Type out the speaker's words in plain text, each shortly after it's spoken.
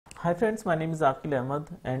Hi friends, my name is Aqil Ahmed,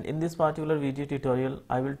 and in this particular video tutorial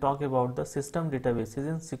I will talk about the system databases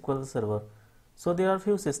in SQL Server. So there are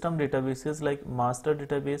few system databases like master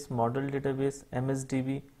database, model database,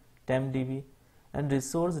 Msdb, TempDB and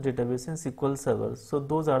resource database in SQL Server. So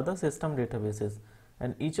those are the system databases,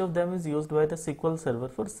 and each of them is used by the SQL Server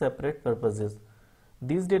for separate purposes.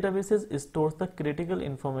 These databases stores the critical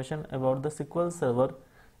information about the SQL Server,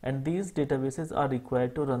 and these databases are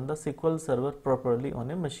required to run the SQL Server properly on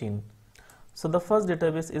a machine. So the first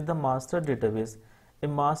database is the master database. A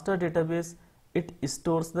master database, it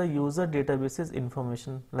stores the user databases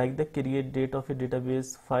information like the create date of a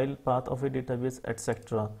database, file path of a database,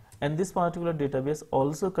 etc. And this particular database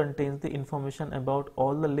also contains the information about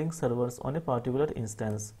all the link servers on a particular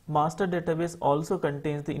instance. Master database also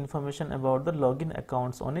contains the information about the login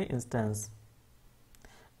accounts on a instance.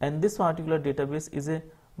 And this particular database is a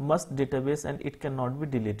must database and it cannot be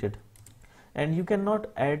deleted. And you cannot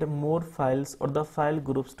add more files or the file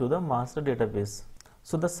groups to the master database.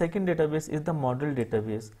 So the second database is the model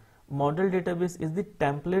database. Model database is the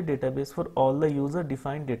template database for all the user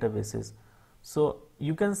defined databases. So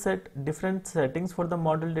you can set different settings for the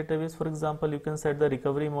model database. For example, you can set the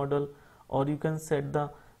recovery model, or you can set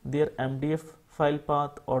their MDF file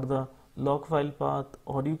path or the log file path,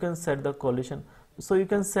 or you can set the collision. So you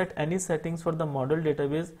can set any settings for the model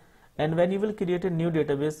database, and when you will create a new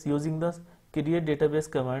database using the create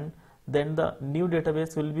database command, then the new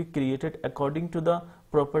database will be created according to the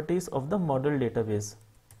properties of the model database.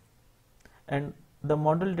 And the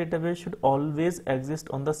model database should always exist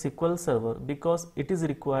on the SQL Server because it is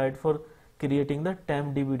required for creating the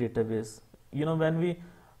TempDB database. You know, when we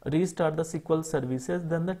restart the SQL services,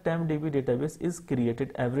 then the TempDB database is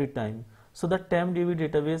created every time. So the TempDB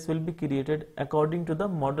database will be created according to the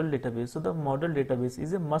model database. So the model database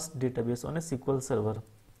is a must database on a SQL Server,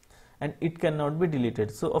 and it cannot be deleted.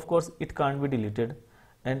 So of course it can't be deleted,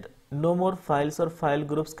 and no more files or file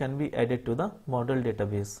groups can be added to the model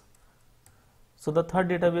database. So the third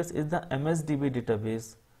database is the Msdb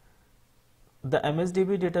database. The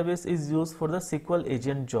Msdb database is used for the SQL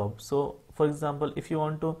agent job. So for example, if you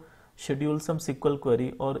want to schedule some SQL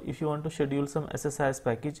query, or if you want to schedule some SSIS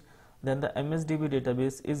package, then the Msdb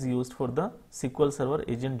database is used for the SQL Server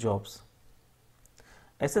agent jobs.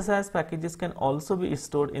 SSIS packages can also be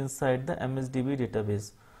stored inside the Msdb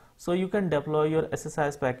database. So you can deploy your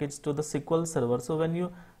SSIS package to the SQL Server. So when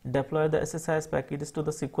you deploy the SSIS packages to the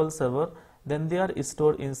SQL Server, then they are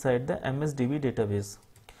stored inside the Msdb database.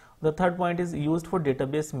 The third point is used for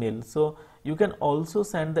database mail. So you can also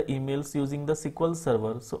send the emails using the SQL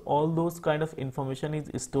Server. So all those kind of information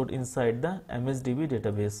is stored inside the Msdb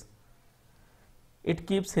database. It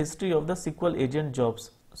keeps history of the SQL agent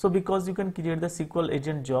jobs. So because you can create the SQL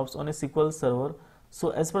agent jobs on a SQL Server,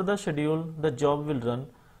 so as per the schedule the job will run.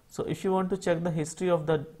 So if you want to check the history of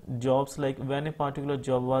the jobs, like when a particular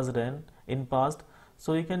job was ran in past,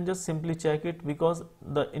 so you can just simply check it because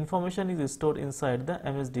the information is stored inside the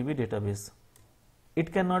Msdb database.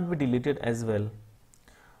 It cannot be deleted as well.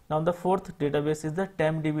 Now the fourth database is the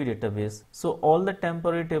TempDB database. So all the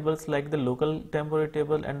temporary tables like the local temporary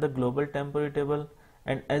table and the global temporary table,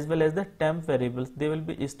 and as well as the temp variables, they will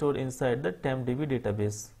be stored inside the TempDB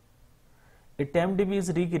database. A TempDB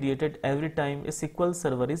is recreated every time a SQL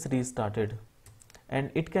Server is restarted,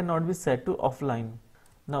 and it cannot be set to offline.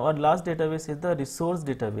 Now our last database is the resource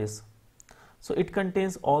database. So it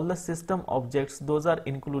contains all the system objects, those are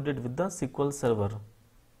included with the SQL Server.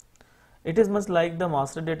 It is much like the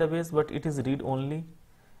master database, but it is read only,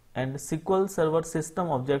 and SQL Server system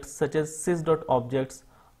objects such as sys.objects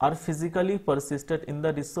are physically persisted in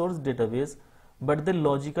the resource database, but they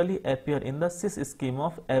logically appear in the sys scheme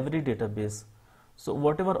of every database. So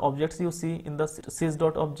whatever objects you see in the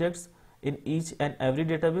sys.objects in each and every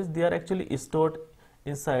database, they are actually stored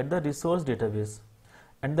inside the resource database,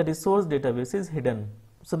 and the resource database is hidden.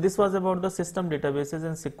 So this was about the system databases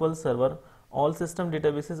in SQL Server. All system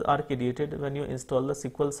databases are created when you install the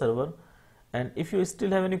SQL Server, and if you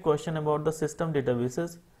still have any question about the system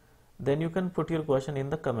databases, then you can put your question in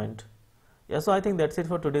the comment. Yeah, so I think that's it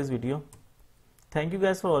for today's video. Thank you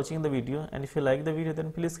guys for watching the video, and if you like the video,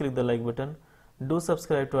 then please click the like button. Do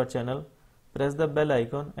subscribe to our channel, press the bell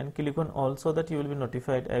icon and click on all so that you will be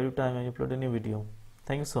notified every time I upload a new video.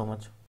 Thank you so much.